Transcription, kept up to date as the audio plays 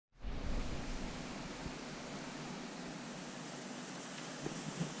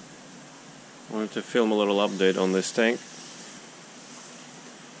wanted to film a little update on this tank.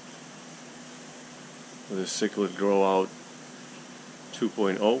 This cichlid growout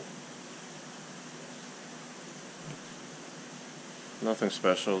 2.0. Nothing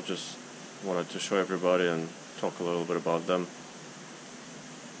special, just wanted to show everybody and talk a little bit about them.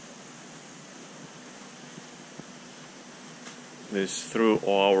 These threw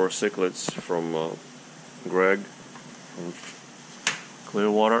all our cichlids from Greg from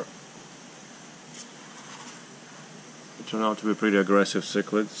Clearwater. They turned out to be pretty aggressive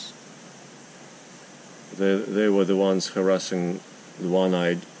cichlids. They were the ones harassing the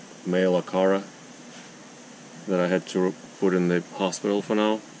one-eyed male acara that I had to put in the hospital for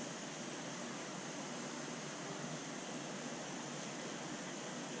now.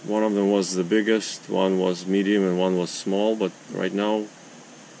 One of them was the biggest, one was medium, and one was small, but right now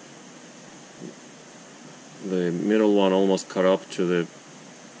the middle one almost caught up to the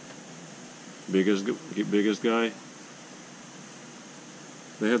biggest guy.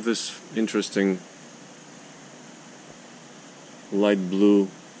 They have this interesting light blue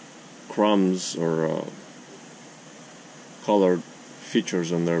crumbs or colored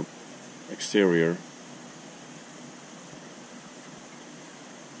features on their exterior.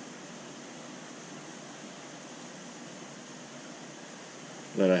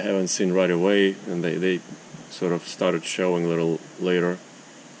 That I haven't seen right away, and they sort of started showing a little later.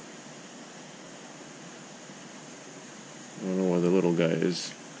 I don't know where the little guy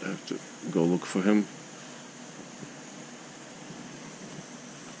is. I have to go look for him.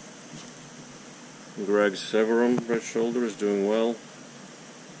 Greg's Severum, red shoulder, is doing well.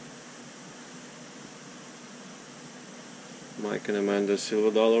 Mike and Amanda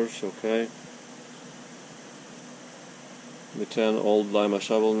Silver Dollars, okay. The 10 old lima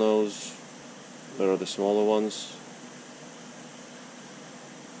shovelnose, there are the smaller ones.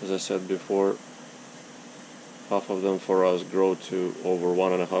 As I said before, half of them for us grow to over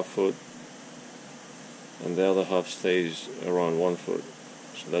 1.5 foot, and the other half stays around 1 foot.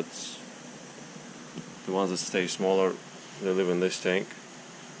 So that's the ones that stay smaller. They live in this tank.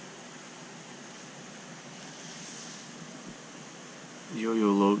 Yo-yo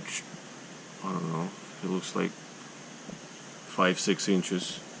loach, I don't know, it looks like 5-6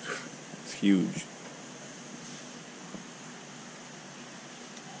 inches. It's huge.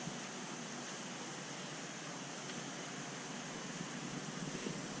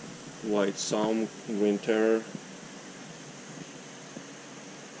 White Psalm, Green Terror,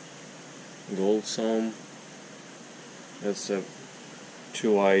 Gold Psalm. That's a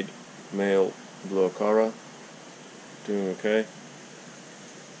two-eyed male blue acara, doing okay.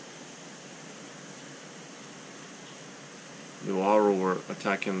 The Aurora were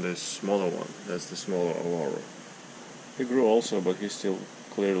attacking this smaller one. That's the smaller Aurora. He grew also, but he's still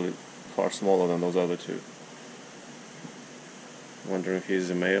clearly far smaller than those other two. Wondering if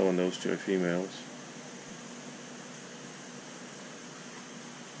he's a male and those two are females.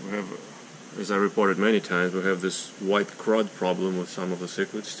 We have, as I reported many times, we have this white crud problem with some of the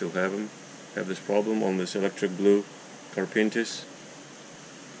cichlids. Still have them. Have this problem on this electric blue Carpintis.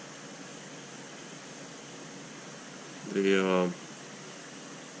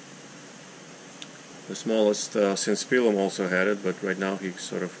 The smallest Synspilum also had it, but right now he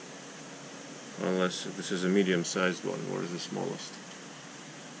sort of, unless this is a medium-sized one. Where is the smallest?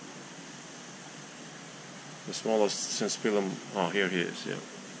 The smallest Synspilum, oh, here he is, yeah.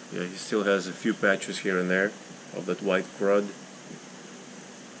 Yeah, he still has a few patches here and there of that white crud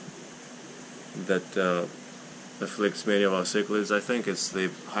that afflicts many of our cichlids. I think it's the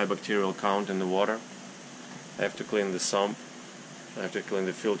high bacterial count in the water. I have to clean the sump. I have to clean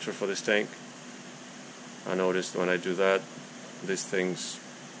the filter for this tank. I noticed when I do that, these things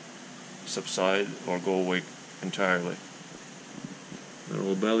subside or go away entirely. A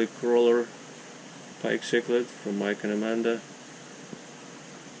little belly crawler, pike cichlid from Mike and Amanda.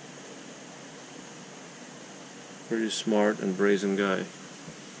 Pretty smart and brazen guy.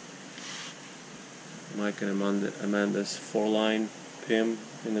 Mike and Amanda's 4-line Pim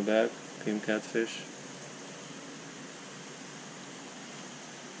in the back, Pim Catfish.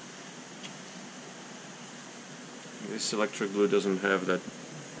 This electric blue doesn't have that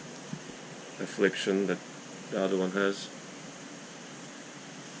affliction that the other one has.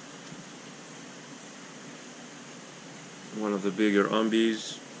 One of the bigger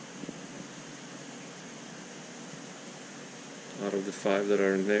umbies out of the 5 that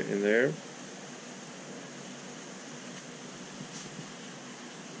are in there.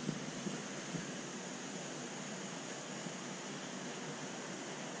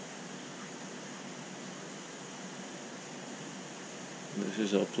 This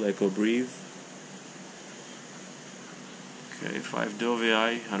is our pleco breathe. Okay, 5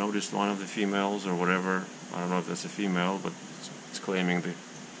 dovii. I noticed one of the females or whatever. I don't know if that's a female, but it's claiming the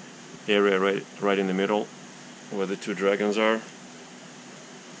area right in the middle where the two dragons are.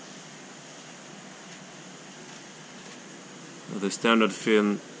 The standard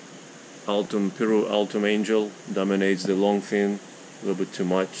fin altum angel dominates the long fin a little bit too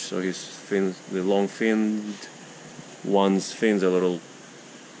much, so his fins, the long finned one's fins are a little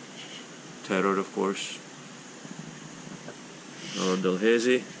tattered, of course. Or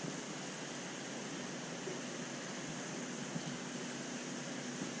Delhaize.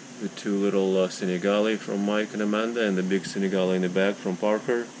 The two little Senegali from Mike and Amanda, and the big Senegali in the back from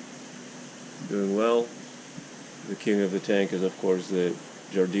Parker. Doing well. The king of the tank is, of course, the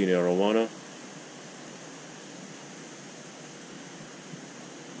Jardini arowana.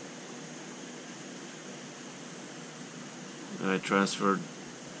 I transferred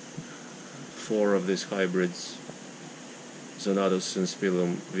 4 of these hybrids, Zonatus and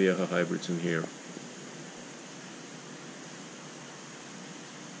Spilum Vieja hybrids, in here.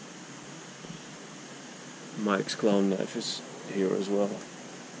 Mike's clown knife is here as well.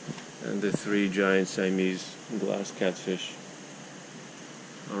 And the 3 giant Siamese glass catfish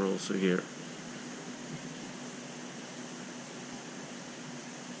are also here.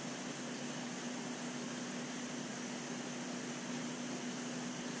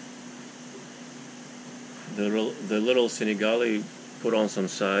 The little Senegali put on some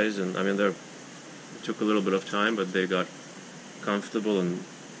size, and I mean it took a little bit of time, but they got comfortable and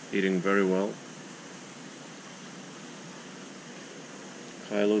eating very well.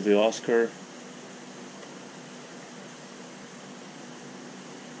 Kylo the Oscar.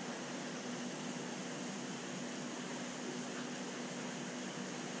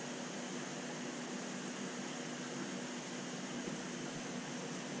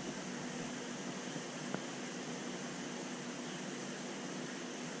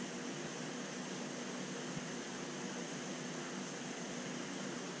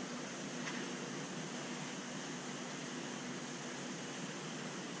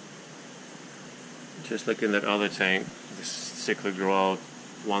 Just like in that other tank, this cichlid growout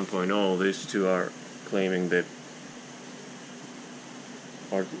 1.0, these two are claiming that,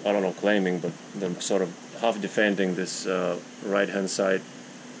 or I don't know, claiming, but they're sort of half defending this right hand side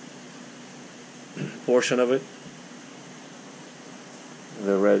portion of it.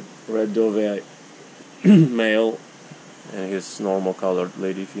 The red dovey male and his normal colored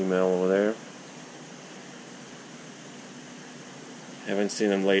lady female over there. Haven't seen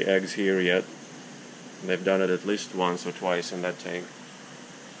them lay eggs here yet. They've done it at least once or twice in that tank,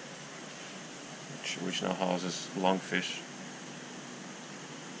 which now houses lungfish.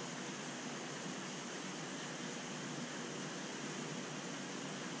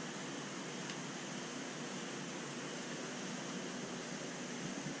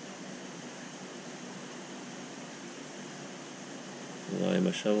 Lima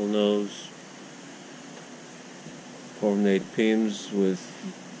shovelnose, ornate pims with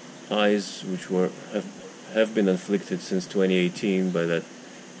eyes which have been afflicted since 2018 by that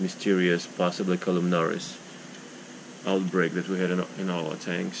mysterious, possibly columnaris outbreak that we had in all our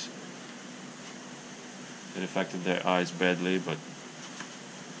tanks. It affected their eyes badly, but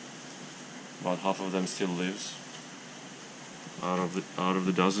about half of them still lives out of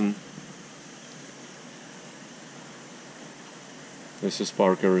the dozen. This is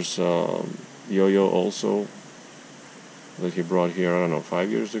Parker's yo-yo also, that he brought here, I don't know, 5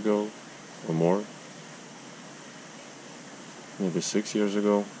 years ago or more, maybe 6 years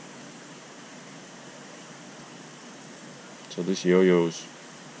ago. So this yo-yo's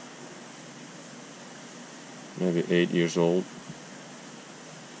maybe 8 years old.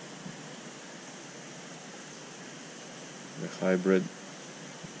 The hybrid,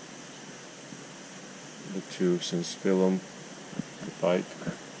 the two Synspilum, the pike.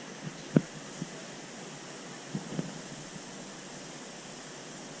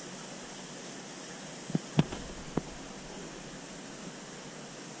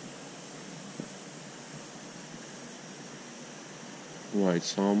 White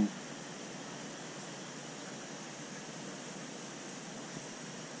some.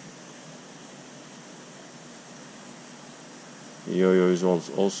 Yo-yo is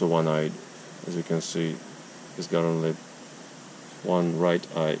also one-eyed, as you can see. He's got only one right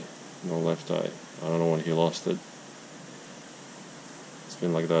eye, no left eye. I don't know when he lost it. It's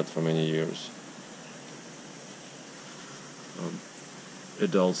been like that for many years.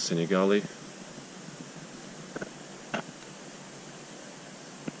 Adult Senegali.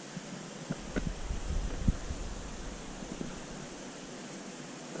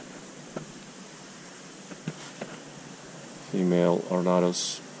 female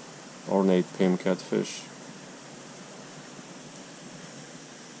Ornatus, ornate Planet Catfish.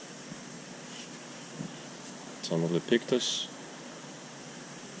 Some of the pictus.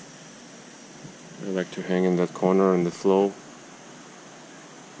 They like to hang in that corner in the flow.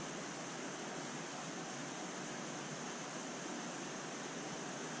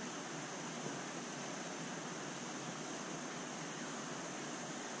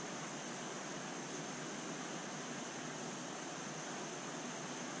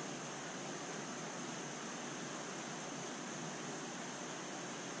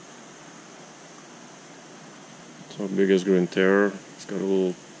 So biggest green terror. It's got a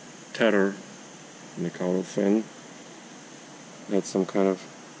little tether in the caudal fin. Had some kind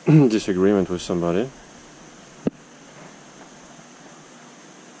of disagreement with somebody.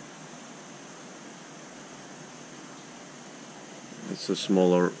 It's a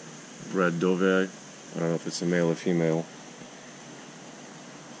smaller red dovei. I don't know if it's a male or female.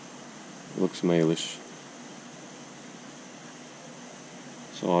 Looks malish.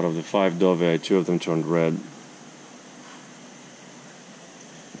 So out of the 5 dovei, 2 of them turned red.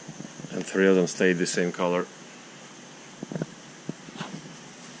 And 3 of them stayed the same color.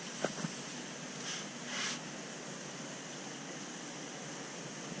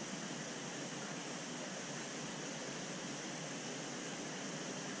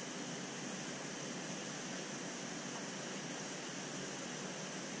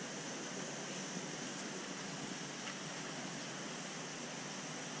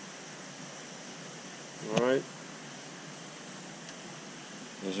 Alright.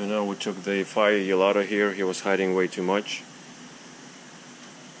 As you know, we took the fire eel out of here. He was hiding way too much.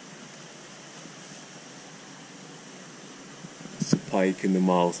 It's a pike in the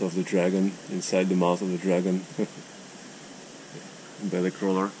mouth of the dragon, inside the mouth of the dragon. Belly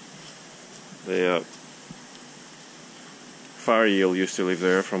crawler. The fire eel used to live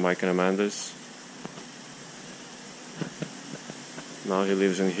there from Mike and Amanda's. Now he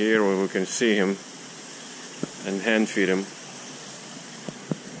lives in here where we can see him and hand feed him.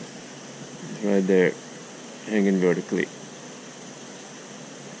 Right there, hanging vertically.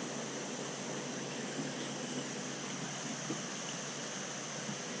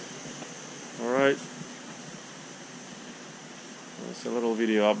 Alright. That's a little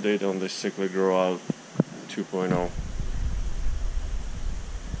video update on the cichlid growout 2.0.